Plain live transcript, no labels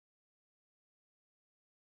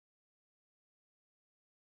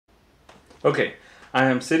Okay, I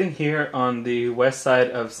am sitting here on the west side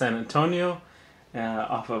of San Antonio,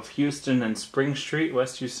 off of Houston and Spring Street,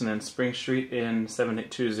 West Houston and Spring Street in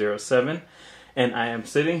 78207, and I am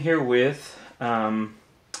sitting here with my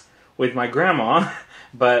grandma,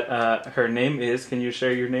 but her name is, can you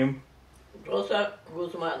share your name? Rosa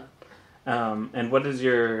Guzman. And what is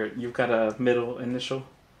you've got a middle initial?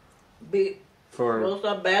 B. For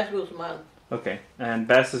Rosa Bass Guzman. Okay, and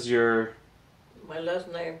Bass is my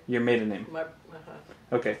last name. Your maiden name.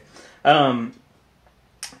 Okay.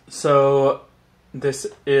 So this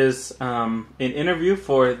is an interview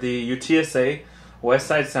for the UTSA West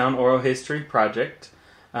Side Sound Oral History Project,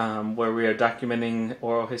 where we are documenting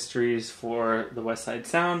oral histories for the West Side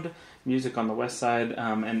Sound, music on the West Side,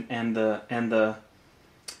 and the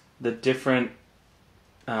different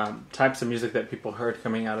types of music that people heard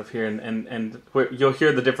coming out of here, and you'll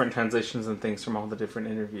hear the different translations and things from all the different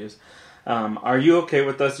interviews. Are you okay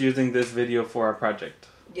with us using this video for our project?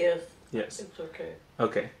 Yes. Yes. It's okay.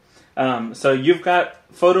 Okay. So you've got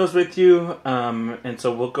photos with you, and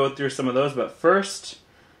so we'll go through some of those. But first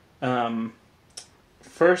I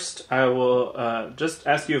will just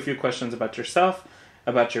ask you a few questions about yourself,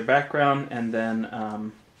 about your background, and then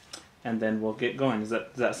we'll get going. Does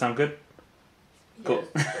that sound good? Cool.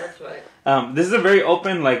 Yes, that's right. This is a very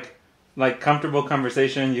open, like comfortable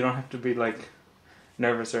conversation. You don't have to be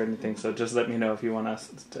nervous or anything. So just let me know if you want us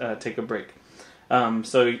to take a break.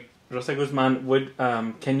 So Rosa Guzman,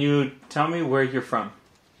 can you tell me where you're from?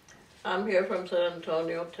 I'm here from San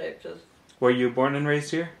Antonio, Texas. Were you born and raised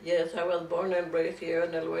here? Yes, I was born and raised here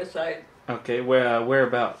on the west side. Okay, where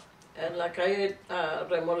about? En la calle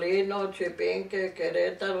Remolino, Chipinque,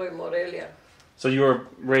 Querétaro, y Morelia. So you were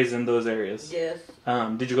raised in those areas? Yes.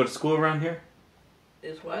 Did you go to school around here?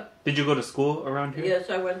 Is what? Did you go to school around here? Yes,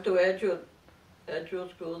 I went to Edgewood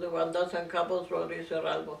School, the one that's on Cabos Road in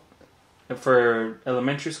Cerralbo. For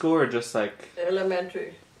elementary school or just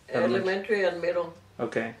Elementary and middle.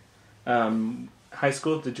 Okay. High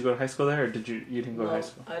school? Did you go to high school there, or you didn't go to high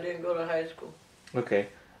school? I didn't go to high school. Okay.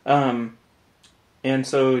 And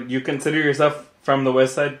so you consider yourself from the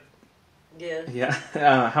west side? Yes.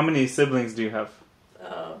 Yeah. How many siblings do you have?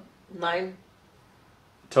 9.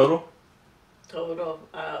 Total? Total.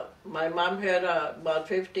 My mom had about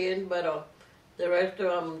 15, but the rest of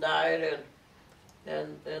them died,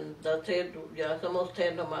 and that's it. Yeah, it's almost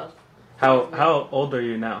 10 of us. How old are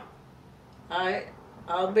you now?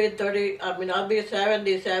 I'll be 30. I'll be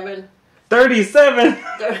 77. 37.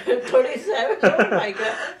 37. Oh my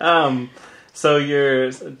God. So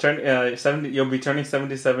you're 70. You'll be turning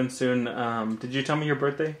 77 soon. Did you tell me your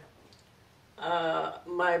birthday?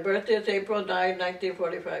 My birthday is April 9,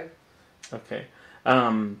 1945. Okay.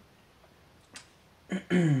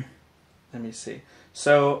 Let me see.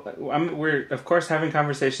 So we're of course having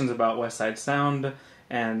conversations about West Side Sound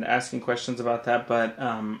and asking questions about that, but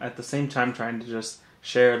at the same time trying to just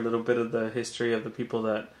share a little bit of the history of the people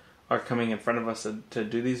that are coming in front of us to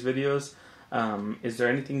do these videos. Is there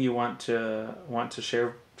anything you want to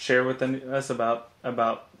share with us about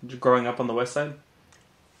growing up on the West Side?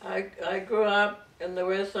 I grew up in the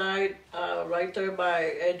West Side, right there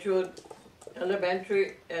by Edgewood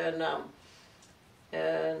Elementary, and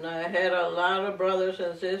I had a lot of brothers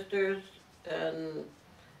and sisters, and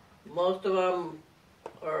most of them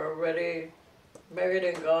are already married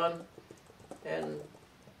and gone, and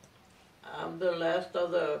I'm the last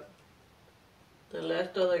of the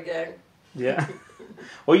gang. Yeah.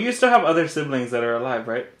 Well, you still have other siblings that are alive,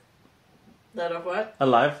 right? That are what?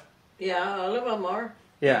 Alive? Yeah, all of them are.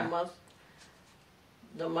 Yeah.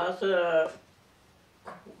 The most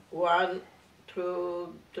 1,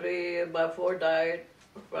 2, 3, about 4 died.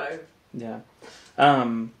 5. Yeah.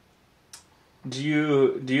 Do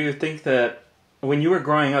you think that when you were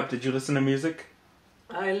growing up, did you listen to music?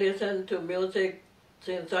 I listened to music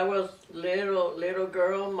since I was little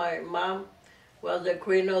girl. My mom was the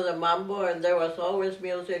queen of the mambo, and there was always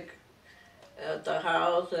music at the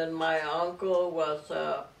house, and my uncle was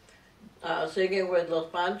singing with Los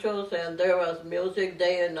Panchos, and there was music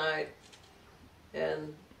day and night.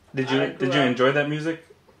 And did you enjoy that music?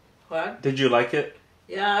 What? Did you like it?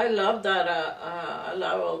 Yeah, I love that. I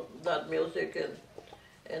love all that music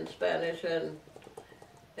in Spanish, and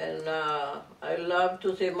I love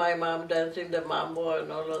to see my mom dancing the mambo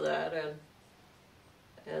and all of that,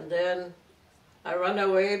 and then I ran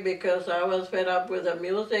away because I was fed up with the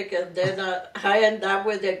music, and then I ended up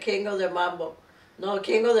with the king of the mambo. No,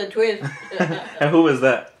 king of the twist. And who was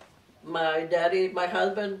that? My daddy, my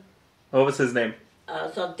husband. What was his name?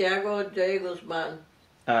 Santiago J. Guzman.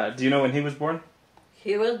 Do you know when he was born?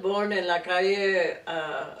 He was born in la calle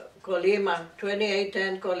Colima,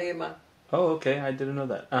 2810 Colima. Oh, okay. I didn't know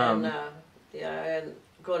that. And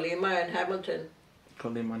Colima and Hamilton.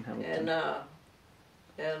 Colima and Hamilton.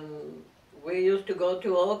 And we used to go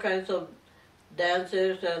to all kinds of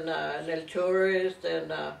dances and El Tourist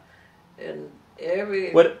and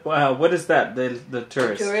every... What is that, the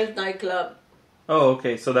Tourist? The Tourist nightclub. Oh,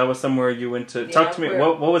 okay. So that was somewhere you went to. Talk to me.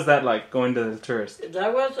 What was that like, going to the Tourist?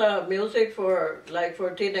 That was music for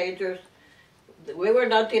teenagers. We were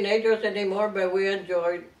not teenagers anymore, but we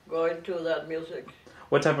enjoyed going to that music.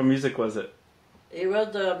 What type of music was it? It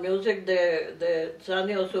was the music de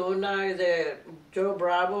Sandy Osuna, de Joe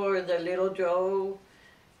Bravo, de Little Joe,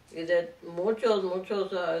 y de muchos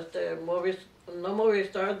movies, no movie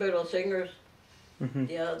stars, pero singers. Mm-hmm.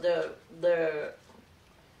 Yeah,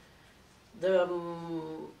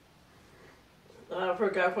 I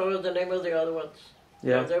forgot what was the name of the other ones.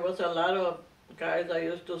 Yeah. But there was a lot of guys that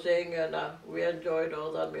used to sing, and we enjoyed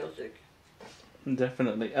all that music.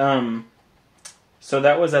 Definitely. So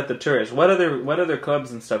that was at the Tourist. What other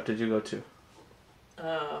clubs and stuff did you go to?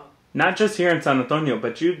 Not just here in San Antonio,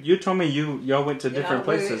 but you told me y'all went to different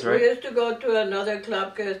places, right? We used to go to another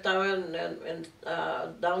club que estaba en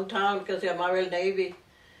downtown que se llamaba El Navy,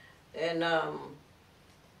 and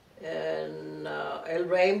El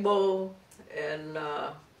Rainbow, and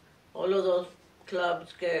all of those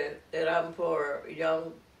clubs que eran for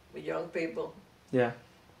young people. Yeah.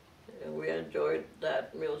 And we enjoyed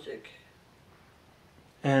that music.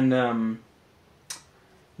 And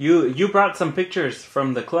you brought some pictures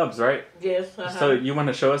from the clubs, right? Yes. So you want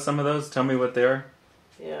to show us some of those? Tell me what they are.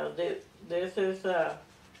 Yeah, this is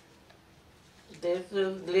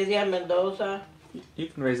Lydia Mendoza. You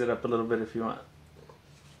can raise it up a little bit if you want.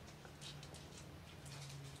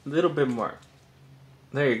 A little bit more.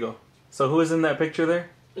 There you go. So who is in that picture there?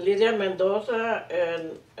 Lydia Mendoza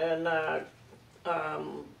and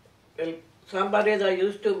somebody that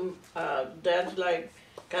used to dance like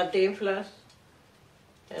Cantinflas,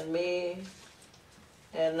 and me,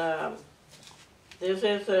 and this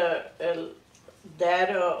is el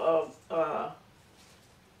dad of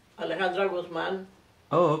Alejandra Guzman.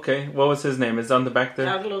 Oh, okay. What was his name? Is it on the back there?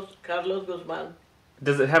 Carlos Guzman.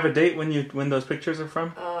 Does it have a date when those pictures are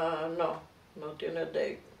from? No, not in a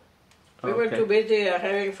date. We Oh, were okay. too busy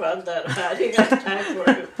having fun that I didn't have time for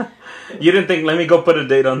it. You didn't think, let me go put a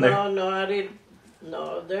date on there? No, I didn't.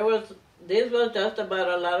 No, this was just about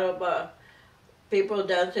a lot of people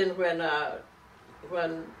dancing when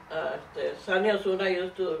Sandy Osuna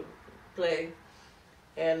used to play,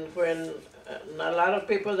 and when a lot of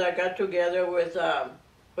people that got together with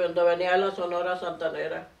cuando venía la Sonora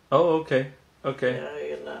Santanera. Oh, okay. Okay.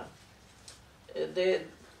 Yeah, and this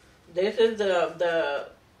is the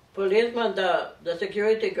policeman, the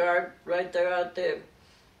security guard right there at the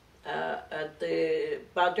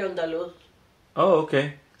Patio Andaluz. Oh,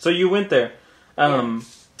 okay. So you went there.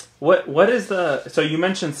 What is so you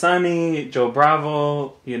mentioned Sunny, Joe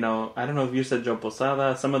Bravo, I don't know if you said Joe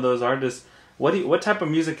Posada, some of those artists. What type of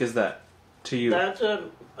music is that to you? That's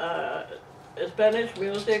Spanish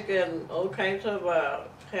music and all kinds of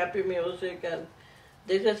happy music, and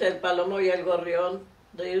this is El Palomo y El Gorrión.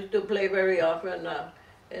 They used to play very often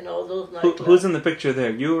in all those nightclubs. Who's in the picture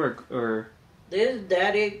there? You or? This is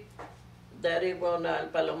Daddy con El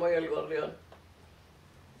Palomo y El Gorrión.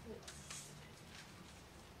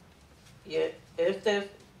 Y este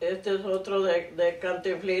es otro de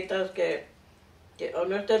Cantinflitas que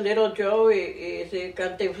este es Little Joe y sí,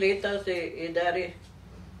 Cantinflitas y Daddy,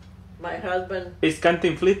 my husband. Is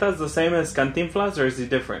Cantinflitas the same as Cantinflas or is he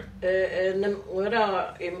different?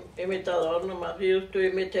 Era imitador nomás. He used to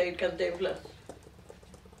imitate Cantinflas.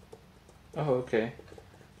 Oh, okay.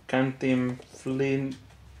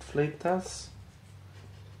 Cantinflitas?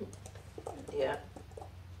 Yeah.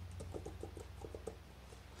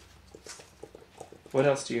 What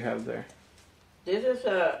else do you have there? This is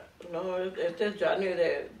este es Johnny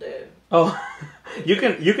de Oh, you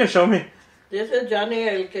can show me. This is Johnny,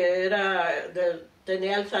 el que era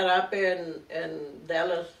tenía el zarape en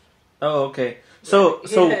Dallas. Oh, okay. He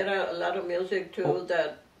had a lot of music too.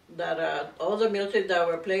 That all the music that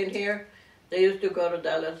were playing here, they used to go to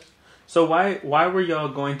Dallas. So why were y'all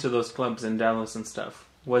going to those clubs in Dallas and stuff?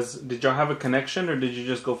 Did y'all have a connection or did you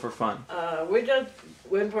just go for fun? We just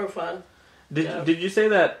went for fun. Did you say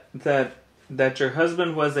that your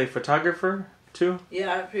husband was a photographer too?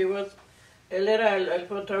 Yeah, he was. Él era el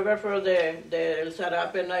photographer de El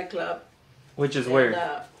Zarape nightclub. Which is where?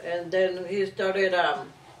 And then he started.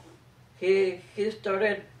 He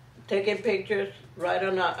started taking pictures right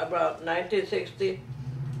on about 1960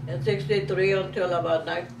 and 63 until about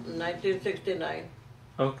 1969.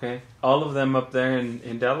 Okay. All of them up there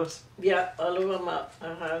in Dallas? Yeah, all of them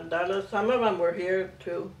are Dallas. Some of them were here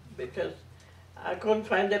too because I couldn't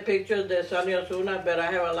find the pictures of Sonny Osuna, but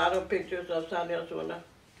I have a lot of pictures of Sonny Osuna.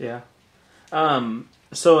 Yeah.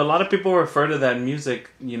 So a lot of people refer to that music,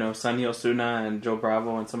 you know, Sonny Osuna and Joe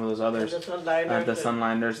Bravo and some of those others, And the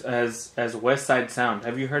Sunliners, as West Side Sound.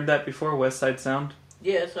 Have you heard that before, West Side Sound?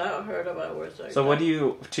 Yes, I heard about West Side. So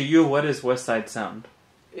to you, what is West Side Sound?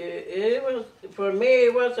 It was, for me,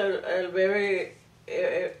 it was a very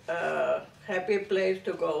happy place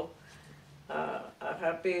to go, a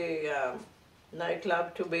happy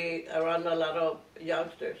nightclub to be around a lot of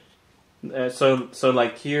youngsters. So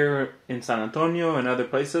like here in San Antonio and other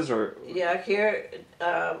places, or Yeah, here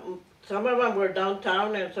some of them were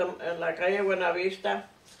downtown and some like ahí en Buena Vista,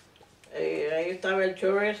 ahí estaba el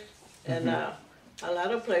tourist, and a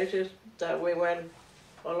lot of places that we went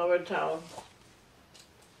all over town.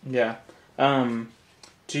 yeah.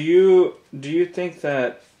 Do you think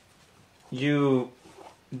that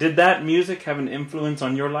did that music have an influence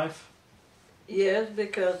on your life? Yes,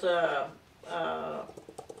 because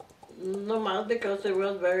no más because it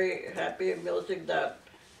was very happy music that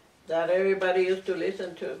everybody used to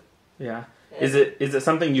listen to. Yeah. And Is it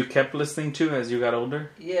something you kept listening to as you got older?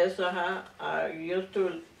 yes, I used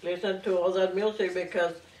to listen to all that music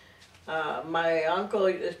because my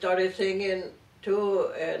uncle started singing too,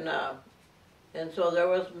 and so there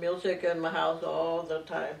was music in my house all the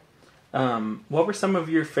time. What were some of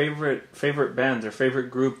your favorite bands or favorite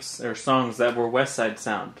groups or songs that were West Side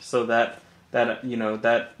Sound? So that you know,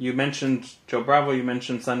 that you mentioned Joe Bravo, you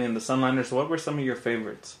mentioned Sonny and the Sunliners. What were some of your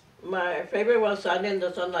favorites? My favorite was Sunny and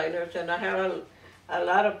the Sunliners, and I have a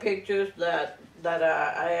lot of pictures that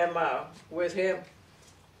I am with him,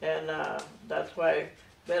 and that's why.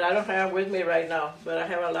 But I don't have with me right now. But I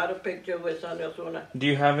have a lot of pictures with Sonny Osuna. Do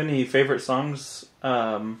you have any favorite songs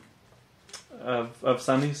of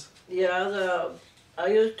Sonny's? Yeah, I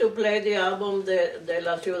used to play the album de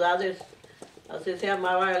las ciudades, así se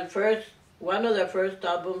llamaba one of the first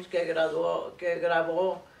albums que grabó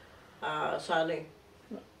Sonny.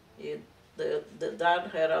 That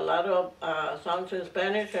had a lot of songs in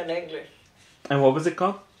Spanish and English. And what was it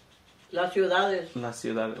called? Las ciudades. La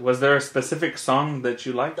Ciudad. Was there a specific song that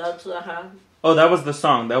you liked? That's Oh, that was the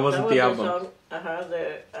song. That wasn't the album. Song.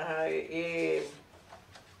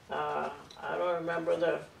 I don't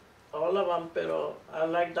remember all of them, pero I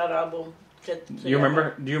like that album. Do you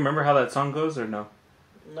remember how that song goes or no?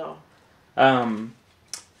 No.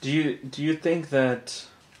 Do you think that,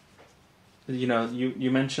 you know,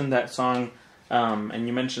 you mentioned that song, and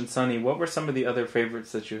you mentioned Sonny. What were some of the other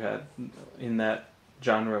favorites that you had in that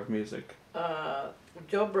genre of music?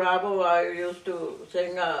 Joe Bravo, I used to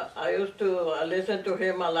sing. I used to listen to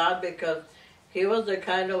him a lot because he was the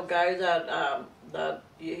kind of guy that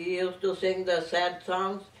he used to sing the sad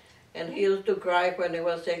songs, and he used to cry when he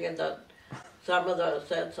was singing some of the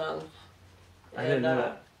sad songs. I didn't know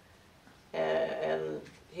that. And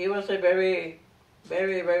he was a very,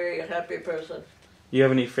 very, very happy person. You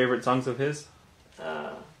have any favorite songs of his?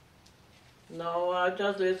 No, I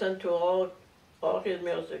just listen to all his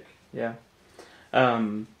music. Yeah.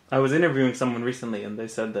 I was interviewing someone recently, and they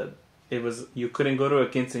said that you couldn't go to a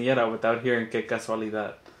quinceañera without hearing "Qué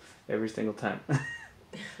casualidad" every single time.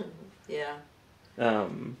 Yeah.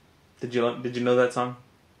 Did you know that song?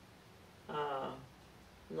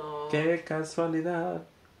 No. Qué casualidad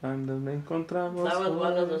cuando me encontramos. That was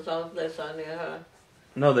one of the songs de Sonny.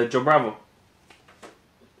 No, the Joe Bravo.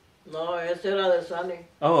 No, ese era de Sonny.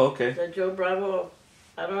 Oh, okay. The Joe Bravo,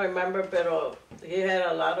 I don't remember, pero he had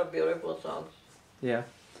a lot of beautiful songs. Yeah.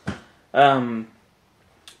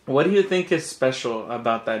 What do you think is special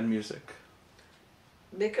about that music?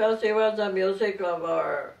 Because it was the music of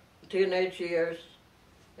our teenage years,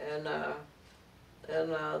 and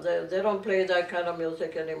they don't play that kind of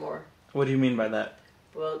music anymore. What do you mean by that?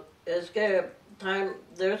 Well, es que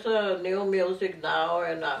there's a new music now,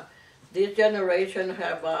 and this generation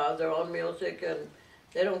have their own music, and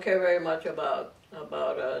they don't care very much about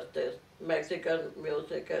this Mexican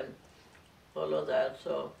music and all of that.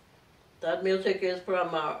 So that music is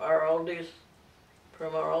from our oldies,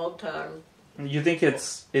 from our old time. You think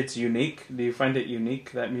it's unique? Do you find it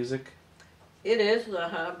unique, that music? It is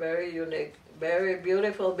very unique, very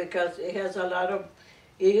beautiful, because it has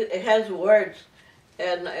it has words,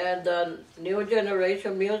 and the new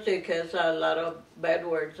generation music has a lot of bad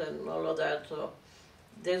words and all of that. So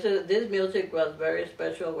this music was very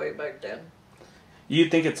special way back then. You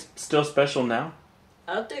think it's still special now?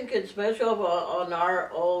 I think it's special for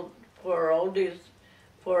our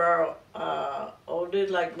oldies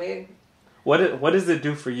like me. What does it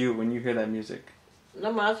do for you when you hear that music?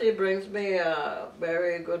 Nomás it brings me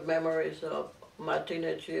very good memories of my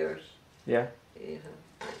teenage years. Yeah. Yeah.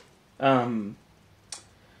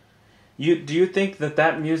 Do you think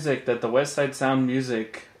that music, that the West Side Sound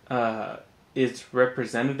music, is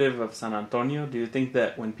representative of San Antonio? Do you think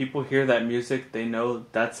that when people hear that music, they know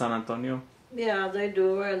that's San Antonio? Yeah, they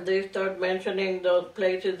do, and they start mentioning those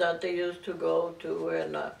places that they used to go to,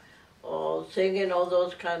 and or singing all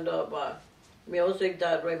those kind of music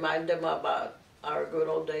that remind them about our good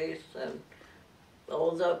old days and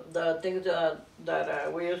all the things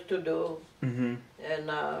that we used to do, Mm-hmm. and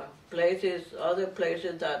other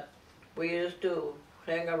places that we used to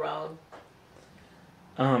hang around.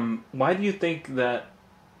 Why do you think that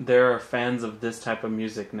there are fans of this type of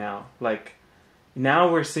music now? Like,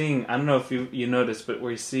 now we're seeing, I don't know if you noticed, but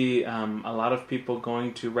we see a lot of people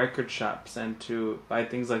going to record shops and to buy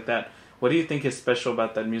things like that. What do you think is special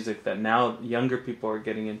about that music that now younger people are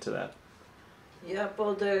getting into that? Yeah,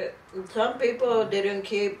 but some people didn't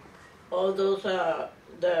keep all those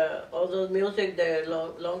all those music there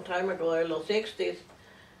long time ago, in the '60s,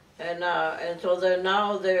 and so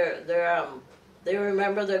they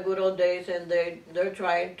remember the good old days, and they're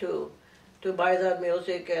trying to buy that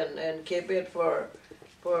music and keep it for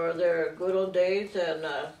their good old days. And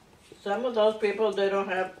some of those people, they don't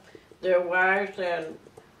have their wives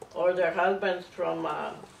or their husbands from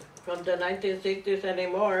the 1960s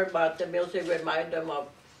anymore, but the music remind them of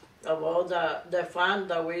all the fun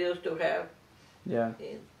that we used to have. Yeah.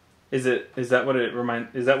 Is that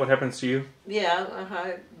what happens to you? Yeah,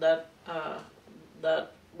 that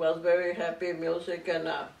was very happy music and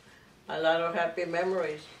a lot of happy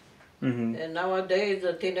memories. Mm-hmm. And nowadays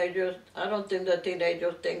the teenagers, I don't think the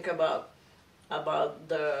teenagers think about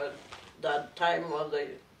that time of the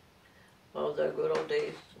good old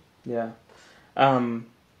days. Yeah.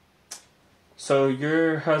 So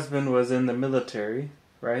your husband was in the military,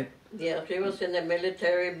 right? Yeah, he was in the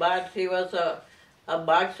military, but he was a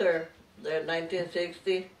boxer in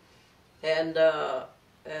 1960, and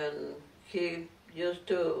he used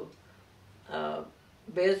to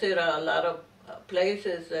visit a lot of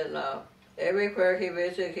places, and everywhere he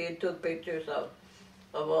visited, he took pictures of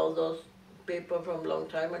all those people from a long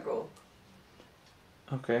time ago.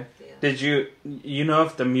 Okay. Yeah. Did you know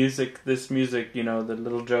if this music, the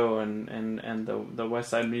Little Joe and the West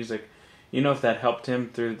Side music, if that helped him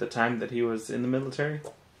through the time that he was in the military?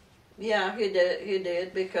 Yeah, he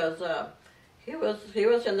did because he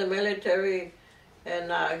was in the military,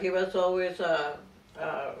 and he was always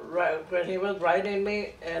when he was writing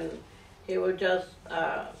me, and he would just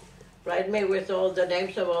write me with all the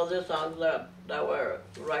names of all the songs that were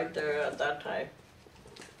right there at that time.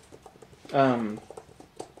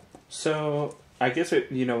 So I guess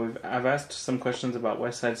I've asked some questions about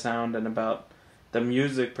West Side Sound and about the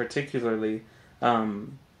music particularly.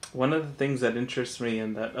 One of the things that interests me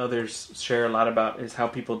and that others share a lot about is how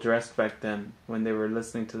people dressed back then when they were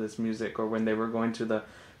listening to this music or when they were going to the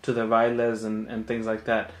bailes and things like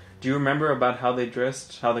that. Do you remember about how they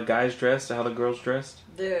dressed, how the guys dressed, how the girls dressed?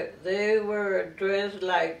 They were dressed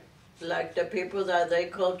like the people that they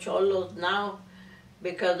call cholos now,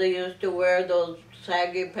 because they used to wear those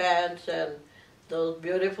saggy pants and those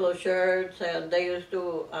beautiful shirts, and they used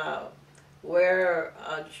to wear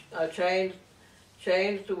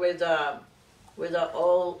chains with a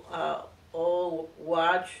old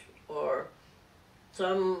watch or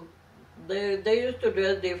some. They used to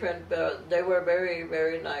dress different, but they were very,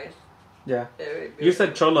 very nice. Yeah. Very You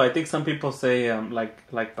said cholo. I think some people say like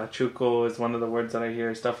pachuco is one of the words that I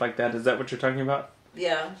hear, stuff like that. Is that what you're talking about?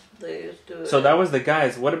 Yeah, they used to. So that was the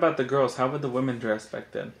guys. What about the girls? How would the women dress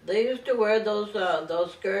back then? They used to wear those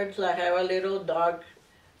skirts that have a little dog,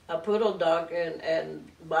 a poodle dog, and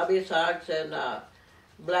bobby socks and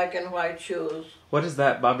black and white shoes. What is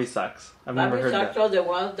that, bobby socks? I've never heard Bobby socks that. are the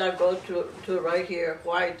ones that go to right here,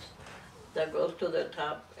 whites, that goes to the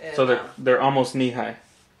top. And, So they're almost knee high.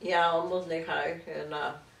 yeah, almost knee high, and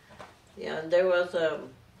yeah, and there was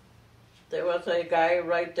a guy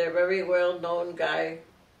right there, very well known guy,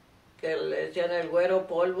 que le decían el güero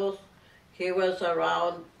polvos. He was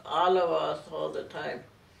around all of us all the time,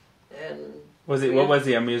 and Was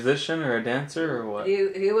he, a musician or a dancer or what?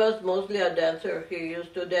 he was mostly a dancer. He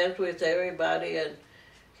used to dance with everybody, and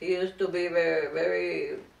he used to be very,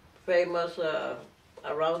 very famous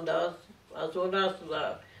around us. As soon as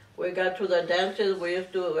we got to the dances, we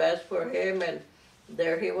used to ask for him, and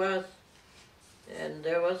there he was. And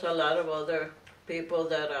there was a lot of other people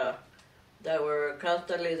that were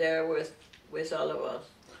constantly there with all of us.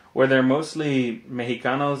 Were there mostly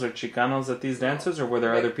Mexicanos or Chicanos at these dances, or were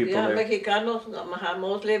there other people there? there? Mexicanos,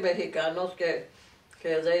 mostly Mexicanos que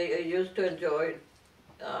they used to enjoy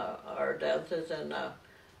dances and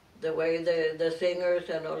the way the singers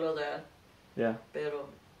and all of that. Yeah. Pero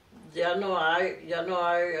ya no hay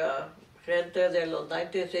gente de los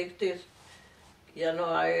 1960s, ya no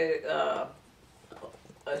hay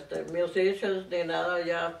musicians ni nada,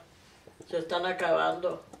 ya se están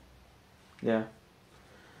acabando. Yeah.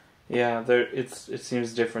 Yeah, it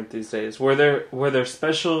seems different these days. Were there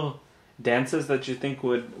special dances that you think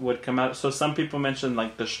would come out? So some people mentioned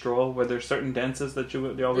like the stroll. Were there certain dances that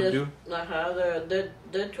y'all would do?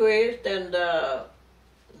 The twist and a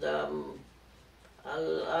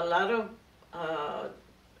lot of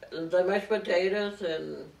the mashed potatoes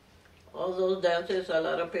and all those dances. A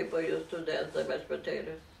lot of people used to dance the mashed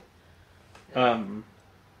potatoes.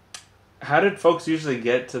 How did folks usually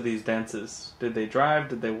get to these dances? Did they drive?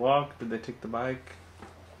 Did they walk? Did they take the bike?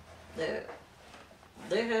 They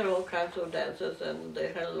had all kinds of dances, and they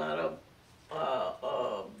had a lot of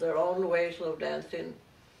their own ways of dancing.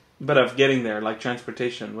 But of getting there, like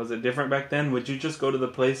transportation, was it different back then? Would you just go to the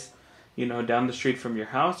place, down the street from your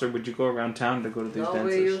house, or would you go around town to go to these dances? No,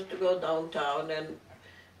 we used to go downtown, and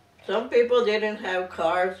some people didn't have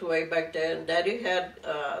cars way back then. Daddy had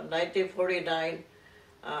 1949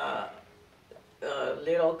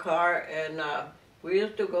 little car, and we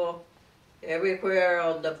used to go everywhere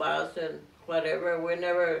on the bus and whatever. We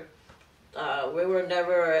were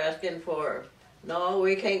never asking for, no,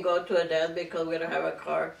 we can't go to a dance because we don't have a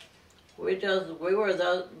car. We were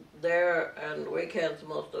there on weekends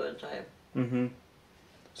most of the time. Mm-hmm.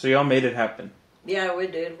 So y'all made it happen. Yeah, we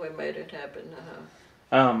did. We made it happen.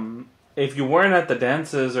 If you weren't at the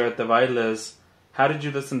dances or at the bailes, how did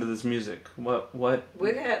you listen to this music? What?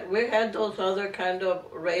 We had those other kind of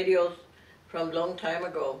radios from long time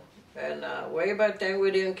ago, and way back then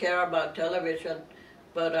we didn't care about television,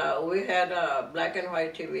 but we had black and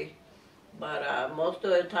white TV. But most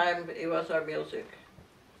of the time it was our music.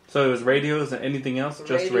 So it was radios and anything else?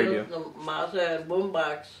 Just radio? Masa and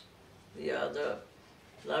boombox. Yeah, the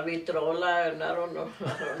La Vitrola, and I don't know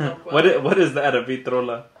what is that, a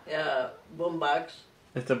vitrola? Yeah, boombox.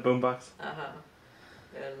 It's a boombox? Uh-huh.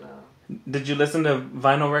 And did you listen to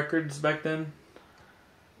vinyl records back then?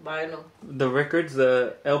 Vinyl. The records,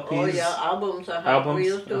 the LPs? Oh yeah, albums. Albums? We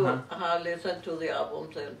used to listen to the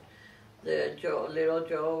albums, and the Little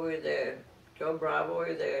Joe with the Joe Bravo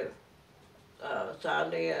with the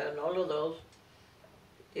Sandy and all of those.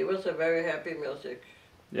 It was a very happy music.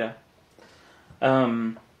 Yeah.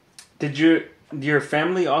 Did your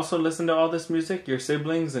family also listen to all this music? Your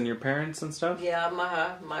siblings and your parents and stuff? Yeah,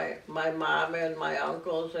 my mom and my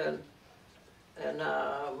uncles and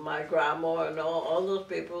my grandma and all those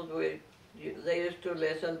people, they used to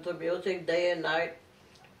listen to music day and night.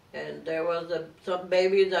 And there was some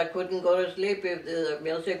babies that couldn't go to sleep if the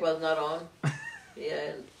music was not on.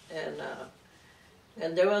 Yeah,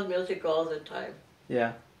 and there was music all the time.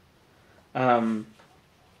 Yeah.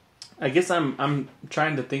 I guess I'm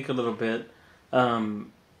trying to think a little bit.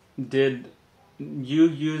 Did you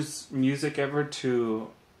use music ever to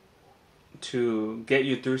get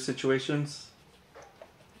you through situations?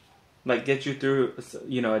 Like get you through,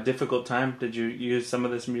 a difficult time? Did you use some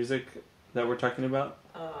of this music that we're talking about?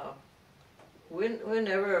 We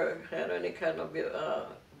never had any kind of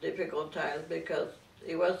difficult times because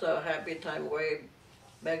it was a happy time way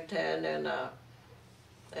back then,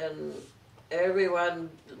 and everyone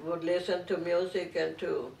would listen to music and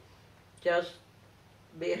to just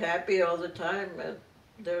be happy all the time, and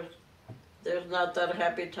there's not that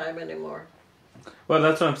happy time anymore. Well,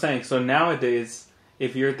 that's what I'm saying. So nowadays,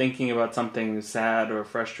 if you're thinking about something sad or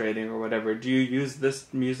frustrating or whatever, do you use this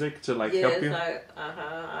music to help you? Yes,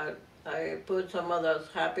 I put some of those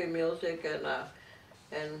happy music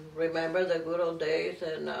and remember the good old days,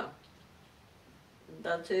 and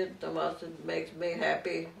that's it. The most it makes me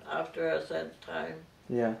happy after a sad time.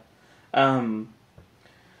 Yeah.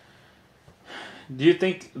 Do you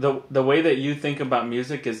think the way that you think about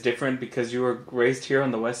music is different because you were raised here on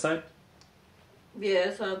the West Side?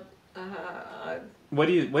 Yes. What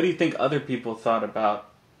do you think other people thought about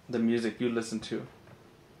the music you listened to?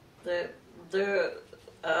 The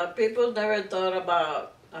people never thought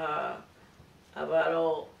about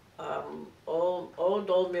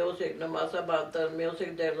old music, no más about the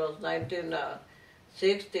music de los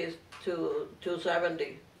 1960s to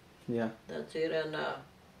 70. Yeah. That's it. And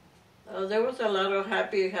there was a lot of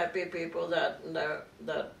happy people that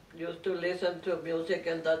used to listen to music,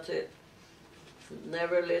 and that's it.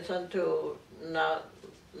 Never listened to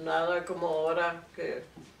nada como ahora que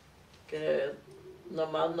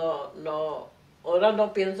nomás no ahora no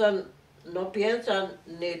piensan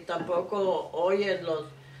ni tampoco oyen los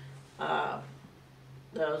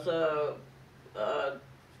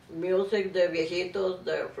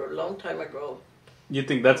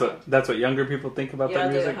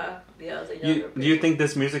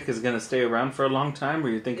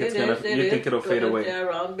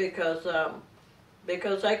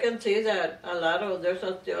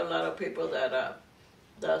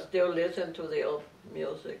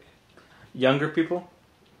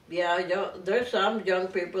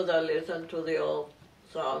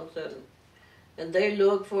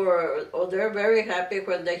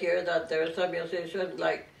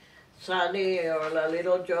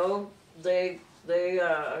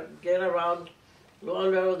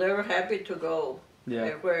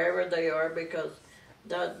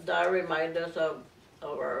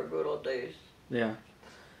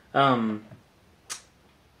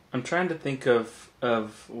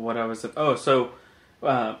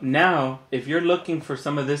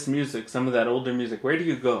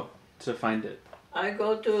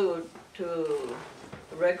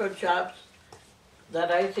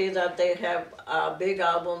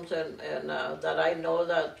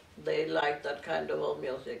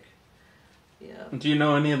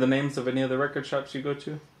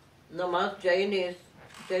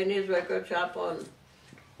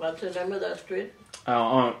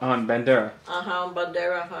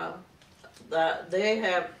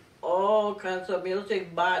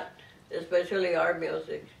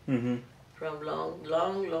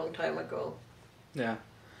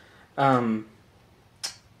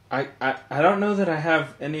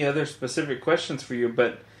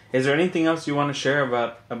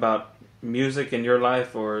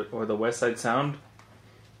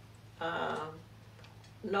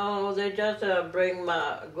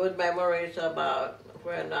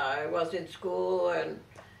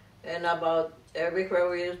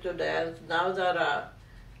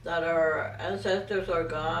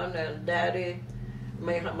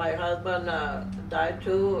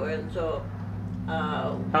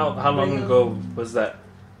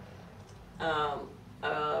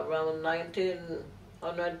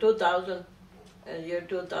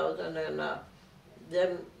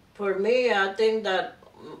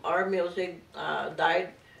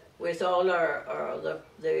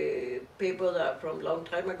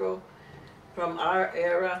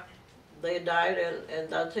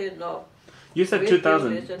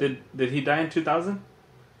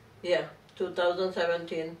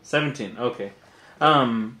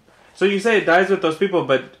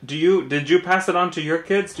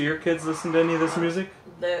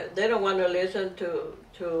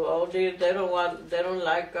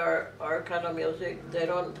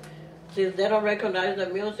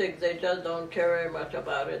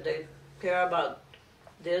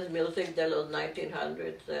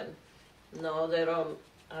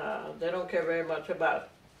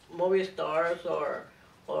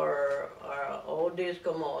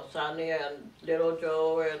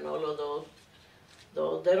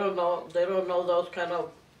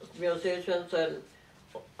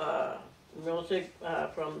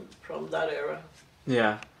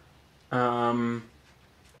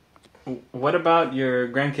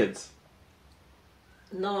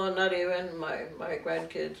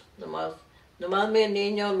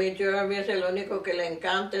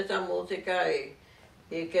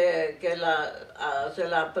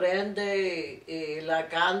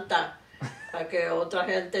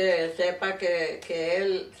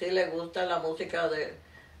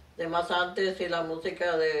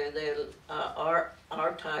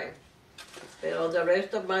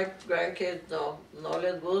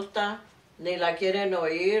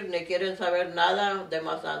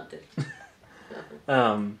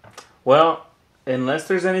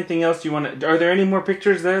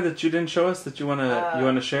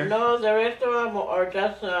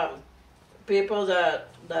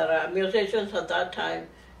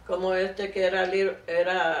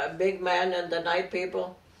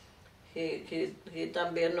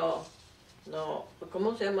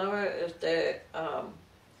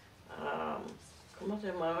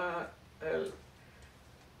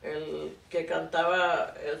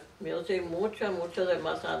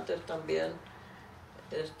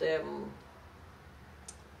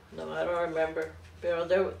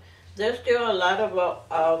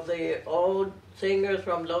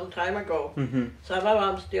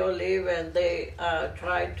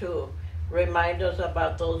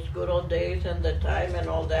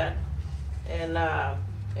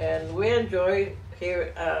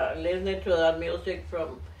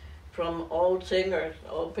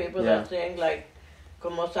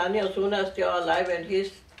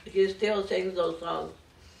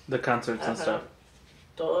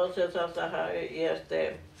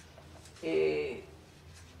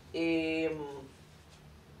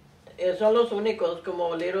son los únicos,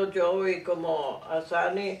 como Little Joe y como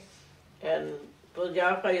Asani, and pues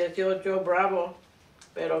ya falleció Joe Bravo,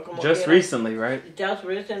 pero como just recently, right? Just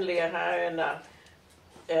recently, and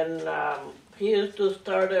he used to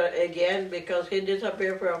start again because he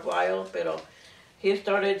disappeared for a while, pero he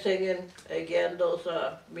started singing again those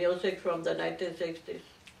music from the 1960s.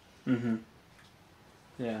 Mm-hmm.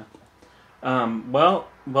 Yeah. Well,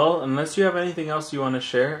 unless you have anything else you want to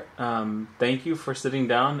share, thank you for sitting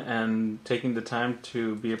down and taking the time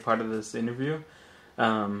to be a part of this interview.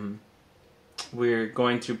 We're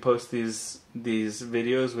going to post these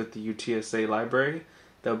videos with the UTSA library.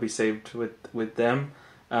 They'll be saved with them.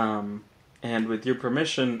 And with your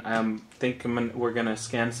permission, we're going to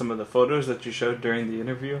scan some of the photos that you showed during the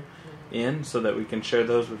interview in so that we can share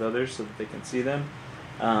those with others so that they can see them.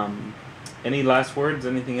 Any last words?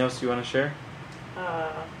 Anything else you want to share?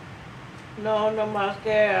 No más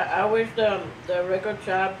que I wish the record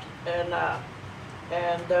shops and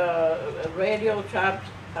the radio shops,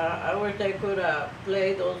 I wish they could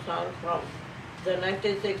play those songs from the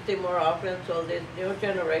 1960 more often so this new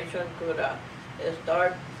generation could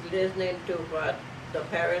start listening to what the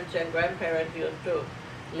parents and grandparents used to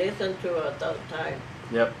listen to at that time.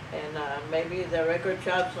 Yep. And maybe the record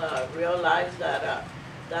shops realize that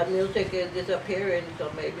that music is disappearing, so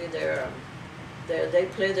maybe they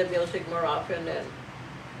play the music more often, and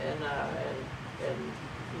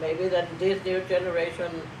maybe that this new generation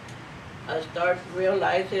start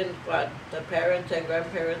realizing what the parents and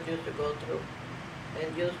grandparents used to go through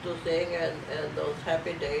and used to sing and those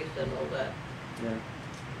happy days and all that. Yeah.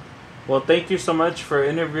 Well, thank you so much for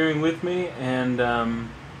interviewing with me, and I'm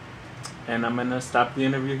gonna stop the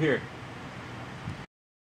interview here.